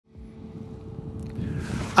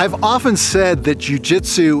I've often said that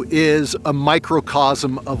jiu-jitsu is a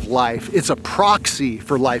microcosm of life. It's a proxy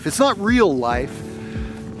for life. It's not real life,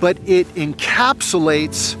 but it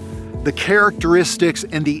encapsulates the characteristics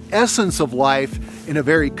and the essence of life in a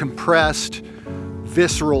very compressed,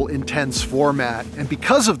 visceral, intense format. And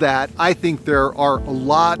because of that, I think there are a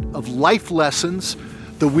lot of life lessons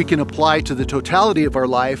that we can apply to the totality of our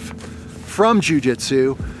life from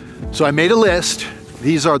jiu-jitsu. So I made a list.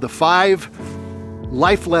 These are the 5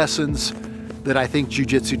 life lessons that I think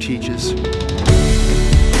jiu-jitsu teaches.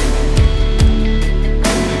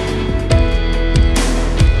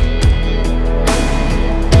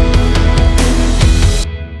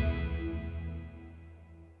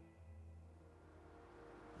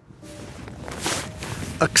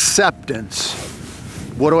 Acceptance.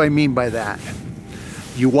 What do I mean by that?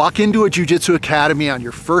 You walk into a jiu-jitsu academy on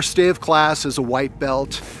your first day of class as a white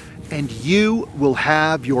belt, and you will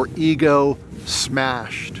have your ego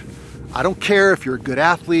smashed. I don't care if you're a good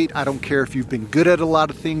athlete. I don't care if you've been good at a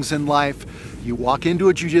lot of things in life. You walk into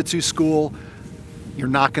a jiu-jitsu school, you're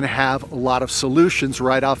not going to have a lot of solutions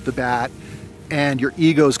right off the bat, and your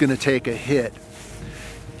ego is going to take a hit.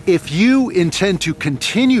 If you intend to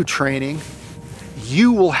continue training,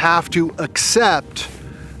 you will have to accept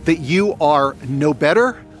that you are no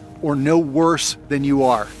better or no worse than you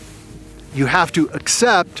are. You have to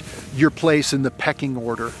accept your place in the pecking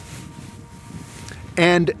order.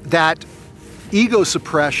 And that ego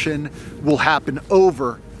suppression will happen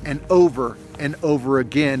over and over and over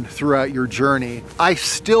again throughout your journey. I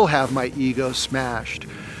still have my ego smashed.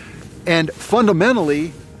 And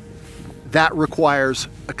fundamentally, that requires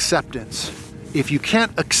acceptance. If you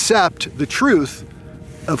can't accept the truth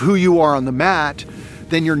of who you are on the mat,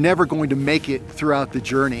 then you're never going to make it throughout the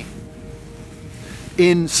journey.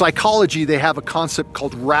 In psychology, they have a concept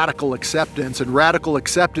called radical acceptance, and radical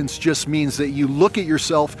acceptance just means that you look at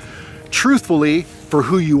yourself truthfully for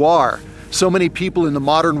who you are. So many people in the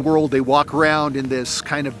modern world, they walk around in this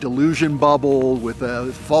kind of delusion bubble with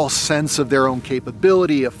a false sense of their own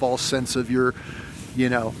capability, a false sense of your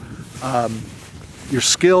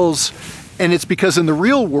skills. And it's because in the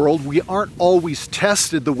real world, we aren't always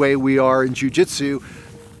tested the way we are in jiu-jitsu,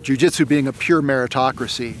 jiu-jitsu being a pure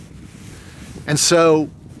meritocracy. And so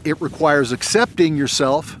it requires accepting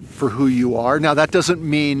yourself for who you are. Now, that doesn't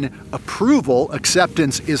mean approval.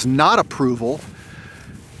 Acceptance is not approval.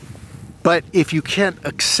 But if you can't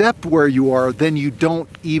accept where you are, then you don't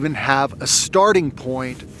even have a starting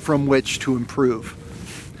point from which to improve.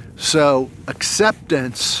 So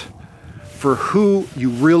acceptance for who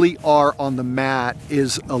you really are on the mat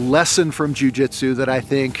is a lesson from jiu-jitsu that I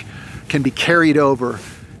think can be carried over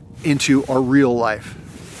into our real life.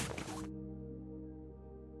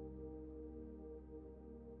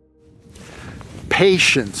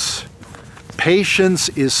 Patience. Patience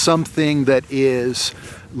is something that is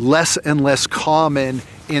less and less common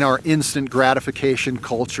in our instant gratification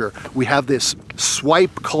culture. We have this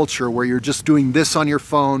swipe culture where you're just doing this on your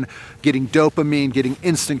phone, getting dopamine, getting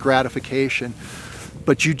instant gratification.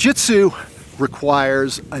 But jiu-jitsu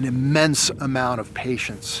requires an immense amount of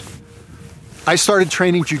patience. I started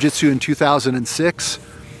training jiu-jitsu in 2006.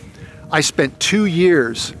 I spent 2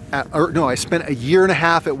 years, I spent a year and a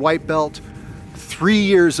half at white belt, 3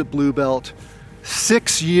 years at blue belt,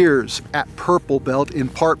 6 years at purple belt, in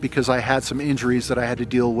part because I had some injuries that I had to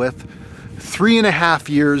deal with, 3.5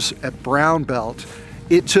 years at brown belt.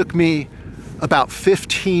 It took me about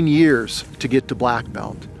 15 years to get to black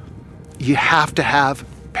belt. You have to have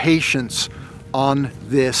patience on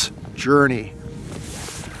this journey.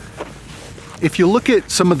 If you look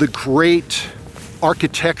at some of the great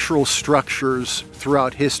architectural structures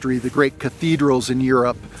throughout history, the great cathedrals in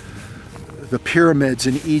Europe, the pyramids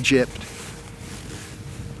in Egypt,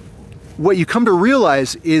 what you come to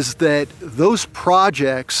realize is that those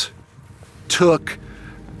projects took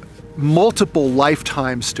multiple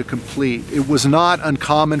lifetimes to complete. It was not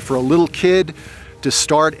uncommon for a little kid to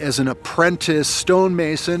start as an apprentice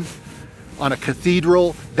stonemason on a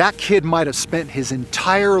cathedral. That kid might have spent his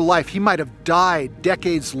entire life, he might have died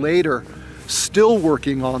decades later, still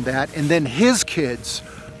working on that, and then his kids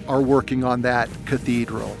are working on that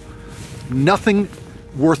cathedral. Nothing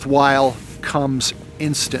worthwhile comes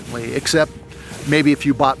instantly, except maybe if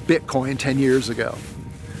you bought Bitcoin 10 years ago.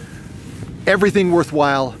 Everything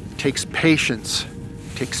worthwhile takes patience.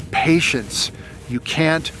 Takes patience. You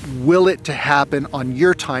can't will it to happen on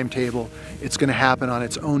your timetable. It's going to happen on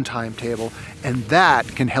its own timetable, and that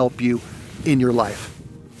can help you in your life.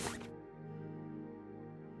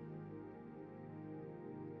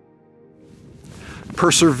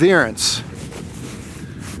 Perseverance.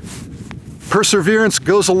 Perseverance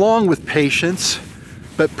goes along with patience,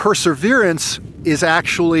 But perseverance is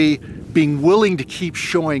actually being willing to keep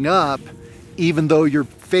showing up even though you're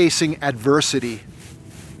facing adversity.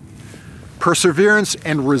 Perseverance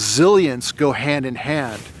and resilience go hand in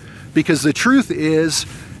hand, because the truth is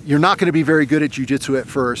you're not going to be very good at jiu-jitsu at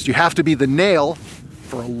first. You have to be the nail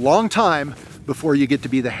for a long time before you get to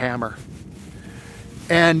be the hammer.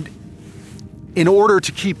 And in order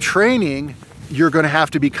to keep training, you're going to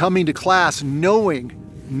have to be coming to class knowing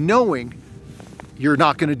you're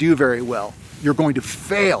not going to do very well. You're going to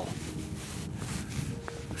fail.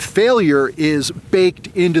 Failure is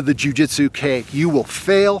baked into the jiu-jitsu cake. You will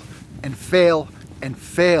fail and fail and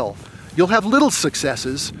fail. You'll have little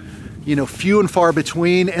successes, few and far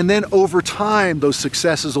between, and then over time those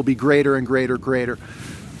successes will be greater and greater.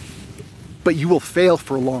 But you will fail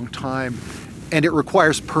for a long time, and it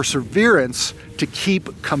requires perseverance to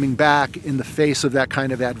keep coming back in the face of that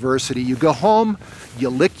kind of adversity. You go home, you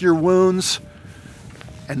lick your wounds,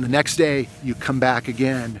 and the next day you come back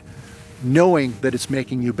again, knowing that it's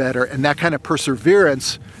making you better. And that kind of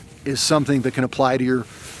perseverance is something that can apply to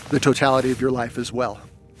the totality of your life as well.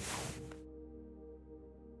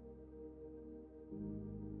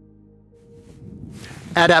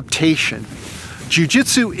 Adaptation.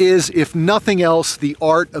 Jiu-jitsu is, if nothing else, the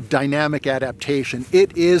art of dynamic adaptation.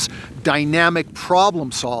 It is dynamic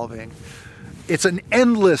problem solving. It's an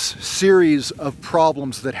endless series of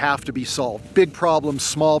problems that have to be solved. Big problems,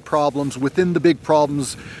 small problems. Within the big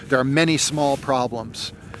problems, there are many small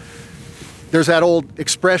problems. There's that old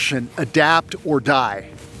expression, adapt or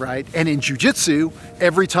die, right? And in jiu-jitsu,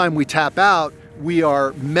 every time we tap out, we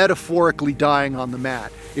are metaphorically dying on the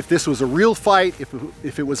mat. If this was a real fight,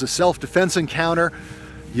 if it was a self-defense encounter,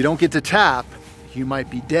 you don't get to tap, you might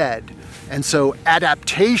be dead. And so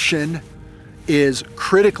adaptation is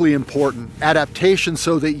critically important. Adaptation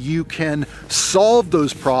so that you can solve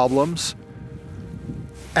those problems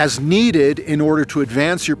as needed in order to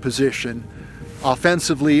advance your position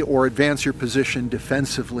offensively or advance your position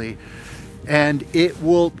defensively. And it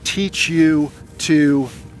will teach you to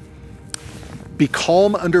be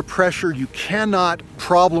calm under pressure. You cannot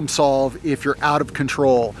problem solve if you're out of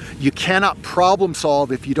control. You cannot problem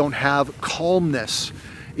solve if you don't have calmness,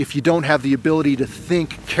 if you don't have the ability to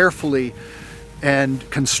think carefully and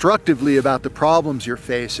constructively about the problems you're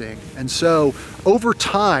facing. And so over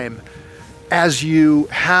time, as you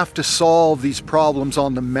have to solve these problems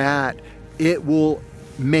on the mat, it will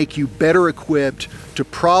make you better equipped to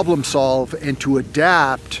problem solve and to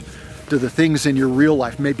adapt to the things in your real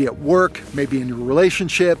life, maybe at work, maybe in your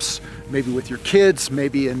relationships, maybe with your kids,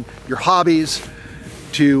 maybe in your hobbies,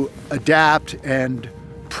 to adapt and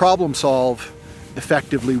problem solve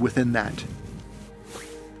effectively within that.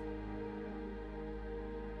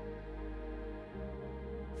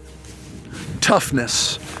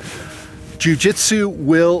 Toughness. Jiu-jitsu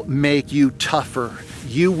will make you tougher.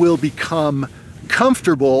 You will become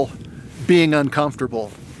comfortable being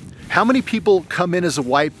uncomfortable. How many people come in as a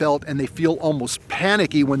white belt and they feel almost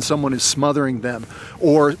panicky when someone is smothering them?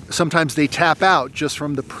 Or sometimes they tap out just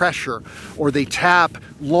from the pressure, or they tap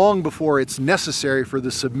long before it's necessary for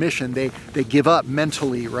the submission. They give up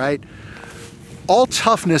mentally, right? All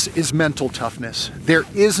toughness is mental toughness. There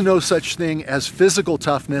is no such thing as physical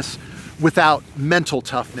toughness without mental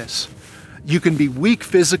toughness. You can be weak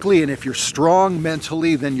physically, and if you're strong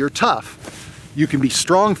mentally, then you're tough. You can be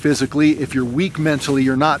strong physically. If you're weak mentally,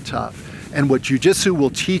 you're not tough. And what jiu-jitsu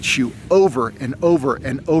will teach you over and over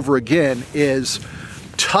and over again is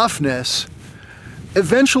toughness.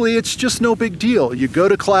 Eventually, it's just no big deal. You go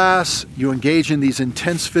to class, you engage in these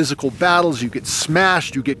intense physical battles, you get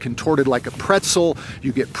smashed, you get contorted like a pretzel,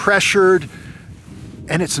 you get pressured,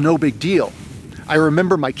 and it's no big deal. I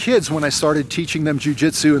remember my kids when I started teaching them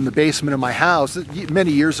jiu-jitsu in the basement of my house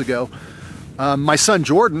many years ago. My son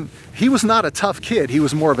Jordan, he was not a tough kid. He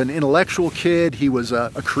was more of an intellectual kid. He was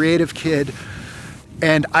a creative kid.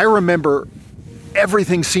 And I remember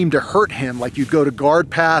everything seemed to hurt him. Like you'd go to guard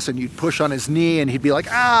pass and you'd push on his knee and he'd be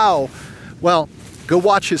like, ow. Well, go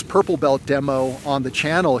watch his purple belt demo on the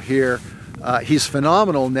channel here. He's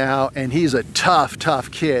phenomenal now, and he's a tough,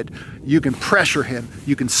 tough kid. You can pressure him,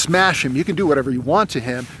 you can smash him, you can do whatever you want to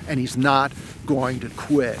him, and he's not going to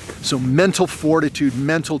quit. So mental fortitude,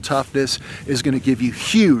 mental toughness is going to give you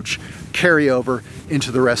huge carryover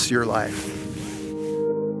into the rest of your life.